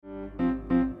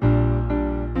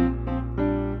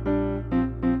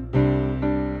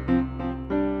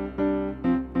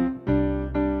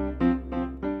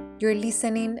You're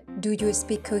listening Do You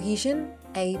Speak Cohesion,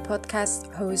 a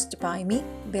podcast hosted by me,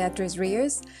 Beatriz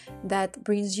Rios, that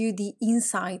brings you the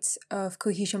insights of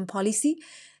cohesion policy,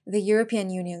 the European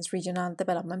Union's regional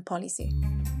development policy.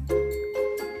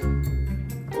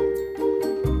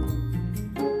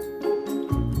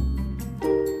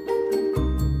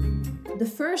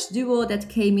 The first duo that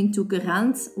came into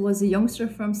Garant was a youngster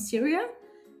from Syria.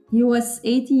 He was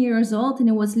 18 years old and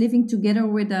he was living together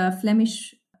with a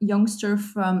Flemish youngster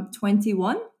from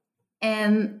 21.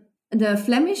 And the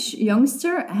Flemish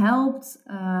youngster helped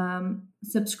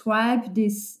subscribe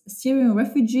this Syrian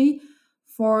refugee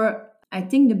for, I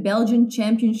think, the Belgian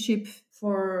championship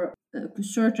for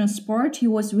certain sport he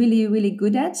was really, really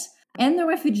good at. And the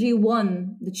refugee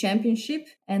won the championship,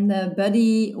 and the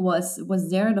buddy was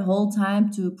there the whole time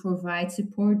to provide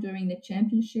support during the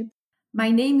championship.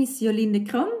 My name is Jolien de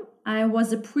Krom. I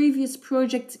was a previous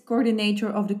project coordinator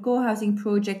of the co-housing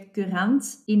project Garant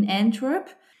in Antwerp.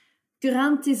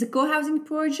 Garant is a co-housing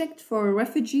project for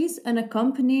refugees,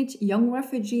 unaccompanied young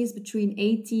refugees between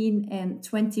 18 and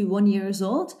 21 years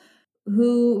old,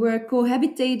 who were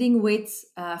cohabitating with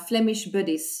Flemish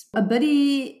buddies. A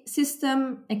buddy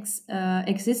system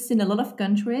exists in a lot of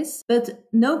countries, but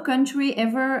no country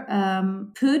ever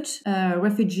put a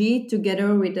refugee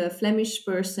together with a Flemish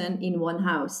person in one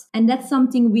house. And that's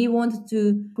something we wanted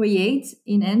to create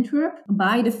in Antwerp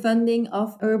by the funding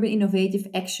of Urban Innovative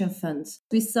Action Fund.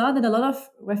 We saw that a lot of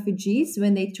refugees,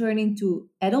 when they turn into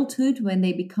adulthood, when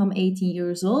they become 18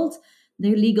 years old,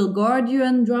 their legal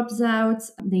guardian drops out,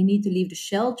 they need to leave the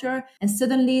shelter, and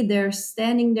suddenly they're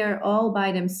standing there all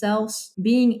by themselves,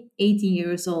 being 18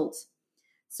 years old.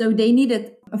 So they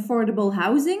needed affordable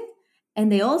housing,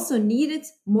 and they also needed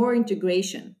more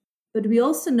integration. But we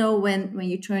also know when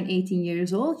you turn 18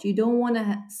 years old, you don't want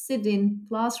to sit in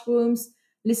classrooms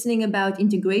listening about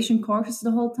integration courses the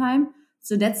whole time.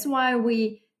 So that's why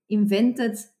we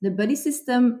invented the buddy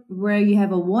system, where you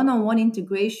have a one-on-one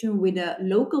integration with a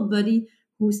local buddy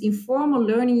who's informal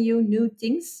learning you new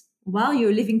things while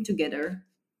you're living together.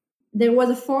 There was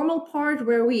a formal part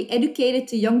where we educated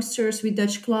the youngsters with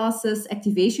Dutch classes,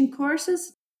 activation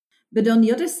courses. But on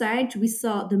the other side, we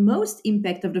saw the most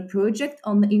impact of the project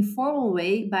on the informal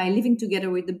way by living together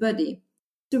with the buddy.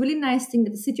 It's a really nice thing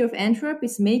that the city of Antwerp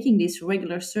is making these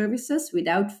regular services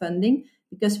without funding,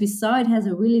 because we saw it has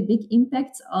a really big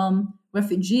impact on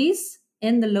refugees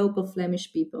and the local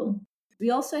Flemish people. We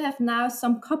also have now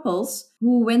some couples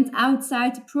who went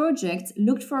outside the project,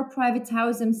 looked for a private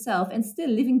house themselves, and still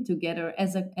living together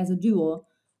as a duo.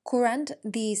 Current,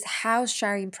 this house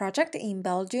sharing project in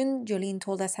Belgium Jolien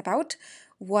told us about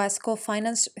was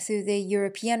co-financed through the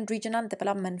European Regional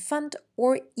Development Fund,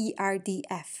 or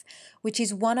ERDF, which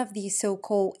is one of the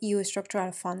so-called EU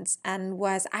structural funds and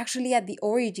was actually at the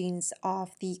origins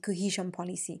of the cohesion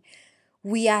policy.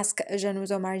 We asked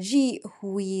Jean-Nouzo Margy,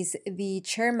 who is the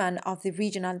chairman of the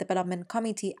Regional Development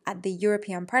Committee at the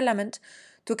European Parliament,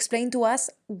 to explain to us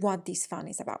what this fund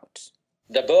is about.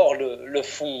 D'abord, le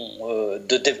Fonds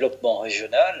de développement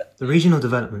régional. The Regional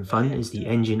Development Fund is the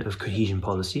engine of cohesion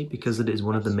policy because it is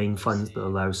one of the main funds that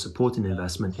allows support and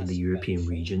investment in the European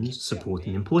regions,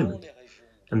 supporting employment.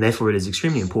 And therefore it is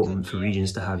extremely important for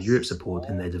regions to have Europe support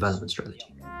in their development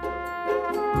strategy.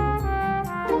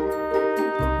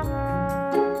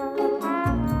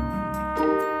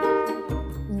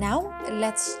 Now,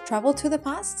 let's travel to the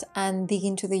past and dig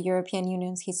into the European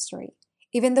Union's history.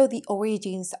 Even though the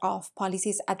origins of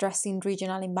policies addressing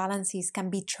regional imbalances can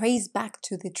be traced back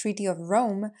to the Treaty of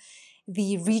Rome,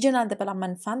 the Regional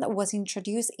Development Fund was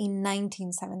introduced in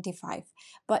 1975,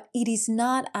 but it is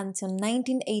not until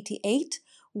 1988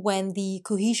 when the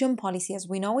cohesion policy as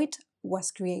we know it was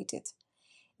created.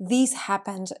 This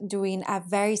happened during a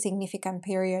very significant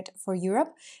period for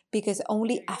Europe because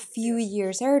only a few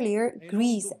years earlier,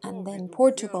 Greece and then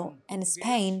Portugal and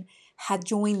Spain had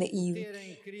joined the EU,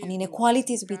 and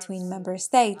inequalities between member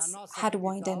states had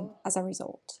widened as a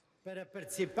result. Para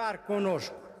participar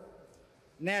conosco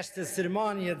nesta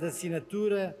cerimónia de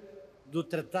assinatura do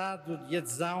Tratado de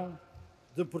Adesão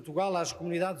de Portugal às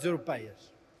Comunidades Europeias.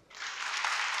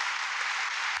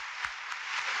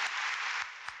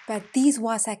 But this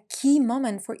was a key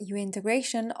moment for EU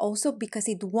integration also because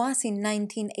it was in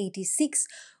 1986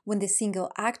 when the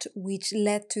Single Act, which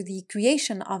led to the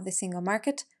creation of the single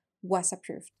market, was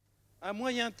approved.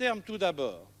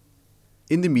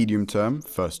 In the medium term,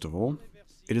 first of all,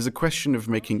 it is a question of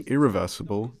making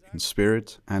irreversible, in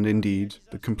spirit and indeed,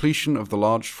 the completion of the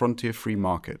large frontier-free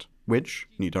market, which,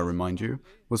 need I remind you,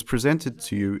 was presented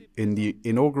to you in the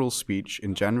inaugural speech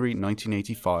in January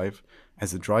 1985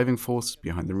 as the driving force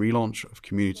behind the relaunch of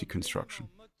community construction.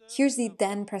 Here's the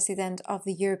then president of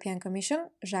the European Commission,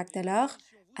 Jacques Delors,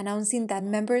 announcing that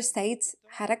member states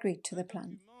had agreed to the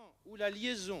plan.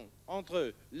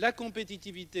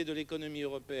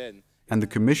 And the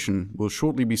Commission will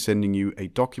shortly be sending you a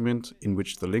document in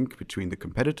which the link between the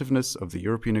competitiveness of the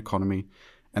European economy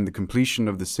and the completion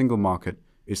of the single market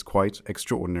is quite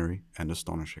extraordinary and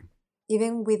astonishing.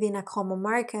 Even within a common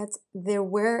market, there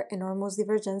were enormous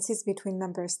divergences between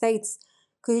member states.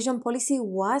 Cohesion policy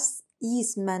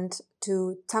is meant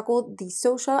to tackle the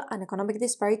social and economic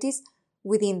disparities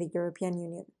within the European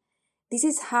Union. This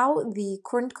is how the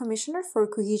current Commissioner for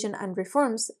Cohesion and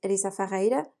Reforms, Elisa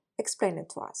Ferreira, explained it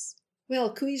to us.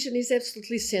 Well, cohesion is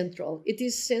absolutely central. It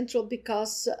is central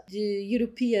because the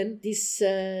European, this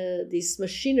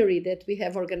machinery that we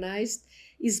have organized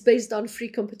is based on free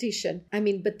competition.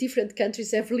 But different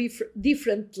countries have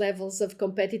different levels of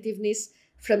competitiveness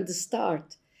from the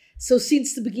start. So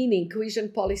since the beginning,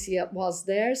 cohesion policy was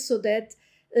there so that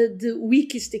the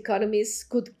weakest economies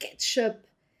could catch up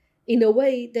in a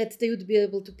way that they would be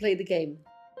able to play the game.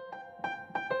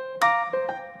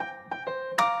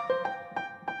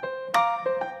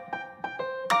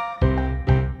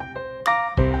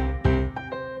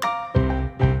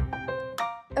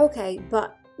 Okay,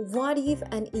 but what if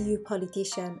an EU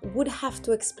politician would have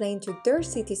to explain to their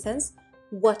citizens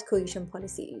what cohesion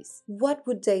policy is? What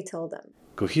would they tell them?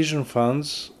 Cohesion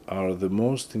funds are the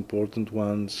most important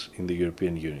ones in the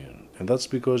European Union, and that's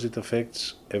because it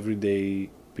affects everyday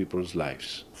people's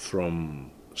lives, from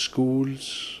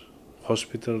schools,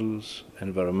 hospitals,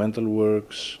 environmental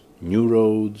works, new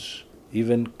roads,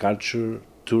 even culture,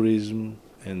 tourism,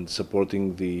 and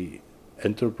supporting the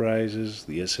enterprises,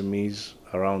 the SMEs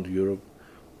around Europe.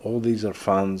 All these are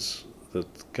funds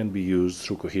that can be used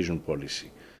through cohesion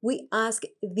policy. We ask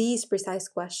this precise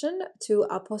question to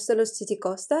Apostolos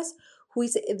Tzitzikostas, who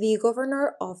is the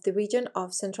governor of the region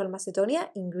of Central Macedonia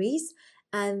in Greece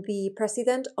and the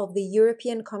president of the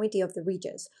European Committee of the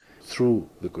Regions. Through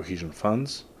the cohesion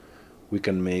funds, we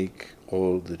can make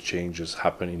all the changes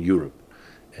happen in Europe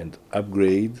and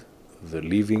upgrade the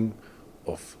living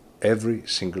of every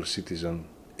single citizen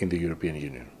in the European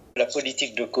Union. La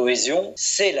politique de cohésion,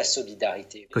 c'est la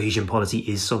solidarité. Cohesion policy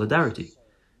is solidarity.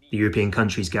 The European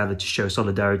countries gather to show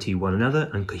solidarity one another,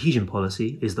 and cohesion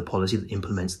policy is the policy that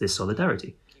implements this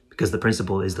solidarity, because the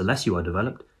principle is the less you are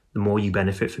developed, the more you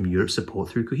benefit from Europe's support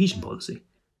through cohesion policy.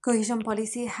 Cohesion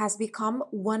policy has become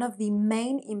one of the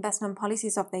main investment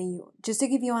policies of the EU. Just to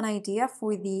give you an idea,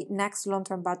 for the next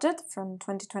long-term budget from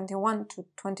 2021 to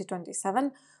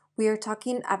 2027, we are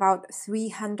talking about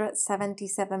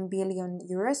 377 billion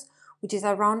euros, which is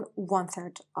around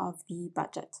 1/3 of the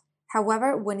budget.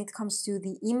 However, when it comes to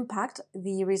the impact,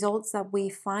 the results that we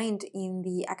find in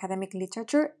the academic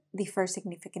literature differ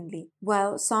significantly.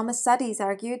 Well, some studies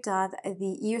argue that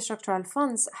the EU structural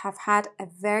funds have had a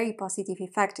very positive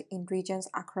effect in regions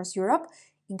across Europe,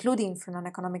 including from an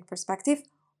economic perspective.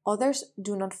 Others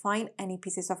do not find any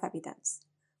pieces of evidence.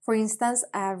 For instance,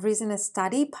 a recent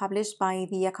study published by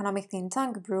the economic think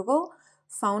tank Bruegel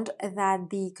found that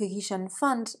the cohesion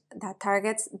fund that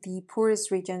targets the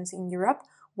poorest regions in Europe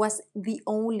was the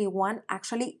only one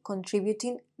actually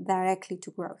contributing directly to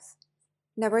growth.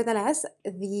 Nevertheless,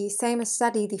 the same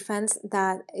study defends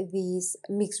that these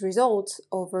mixed results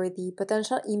over the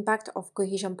potential impact of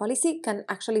cohesion policy can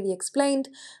actually be explained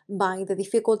by the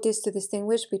difficulties to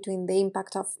distinguish between the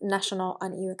impact of national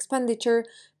and EU expenditure,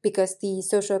 because the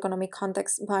socio-economic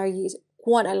context varies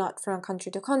quite a lot from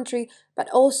country to country, but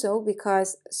also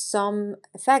because some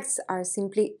effects are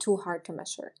simply too hard to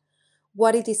measure.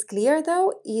 What it is clear,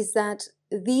 though, is that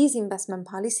this investment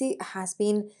policy has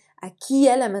been a key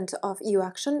element of EU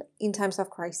action in times of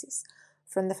crisis,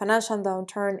 from the financial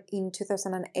downturn in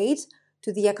 2008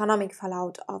 to the economic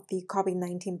fallout of the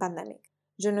COVID-19 pandemic.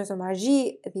 Jonas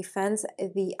Omarjee defends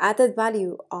the added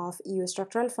value of EU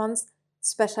structural funds,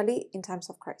 especially in times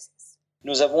of crisis.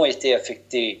 Nous avons été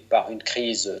affectés par une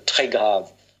crise très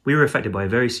grave. We were affected by a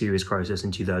very serious crisis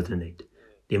in 2008.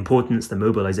 The importance, the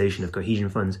mobilization of cohesion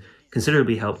funds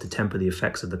considerably helped to temper the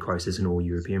effects of the crisis in all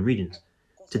European regions.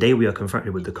 Today we are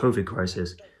confronted with the COVID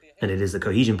crisis, and it is the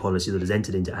cohesion policy that has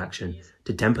entered into action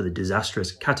to temper the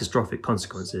disastrous, catastrophic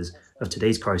consequences of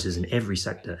today's crisis in every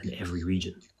sector and every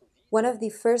region. One of the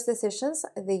first decisions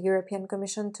the European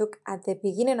Commission took at the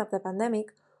beginning of the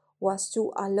pandemic was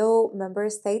to allow member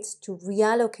states to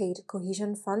reallocate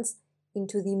cohesion funds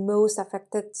into the most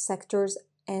affected sectors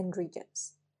and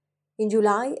regions. In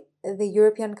July, the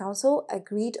European Council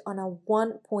agreed on a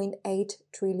 1.8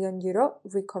 trillion euro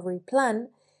recovery plan,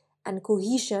 and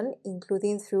cohesion,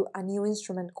 including through a new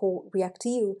instrument called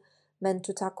REACT-EU, meant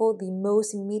to tackle the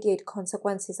most immediate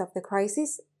consequences of the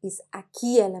crisis, is a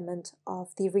key element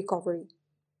of the recovery.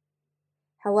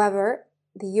 However,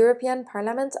 the European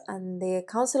Parliament and the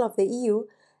Council of the EU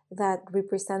that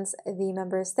represents the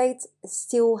member states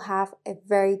still have a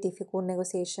very difficult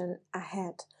negotiation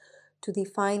ahead to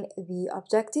define the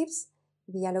objectives,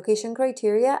 the allocation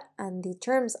criteria, and the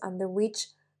terms under which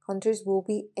countries will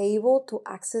be able to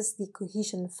access the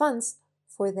cohesion funds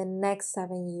for the next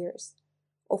 7 years.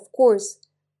 Of course,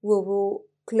 we will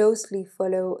closely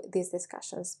follow these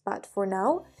discussions, but for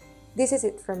now, this is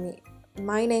it from me.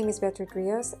 My name is Beatriz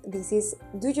Rios, this is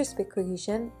Do You Speak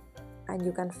Cohesion, and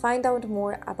you can find out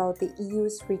more about the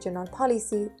EU's regional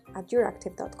policy at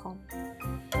euractiv.com.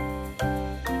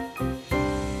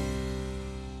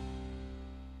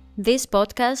 This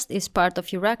podcast is part of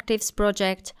Euractiv's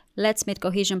project Let's Meet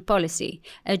Cohesion Policy,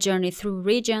 a journey through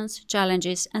regions,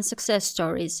 challenges and success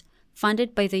stories,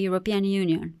 funded by the European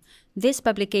Union. This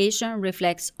publication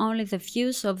reflects only the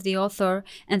views of the author,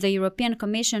 and the European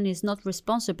Commission is not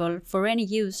responsible for any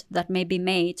use that may be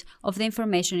made of the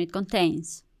information it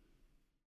contains.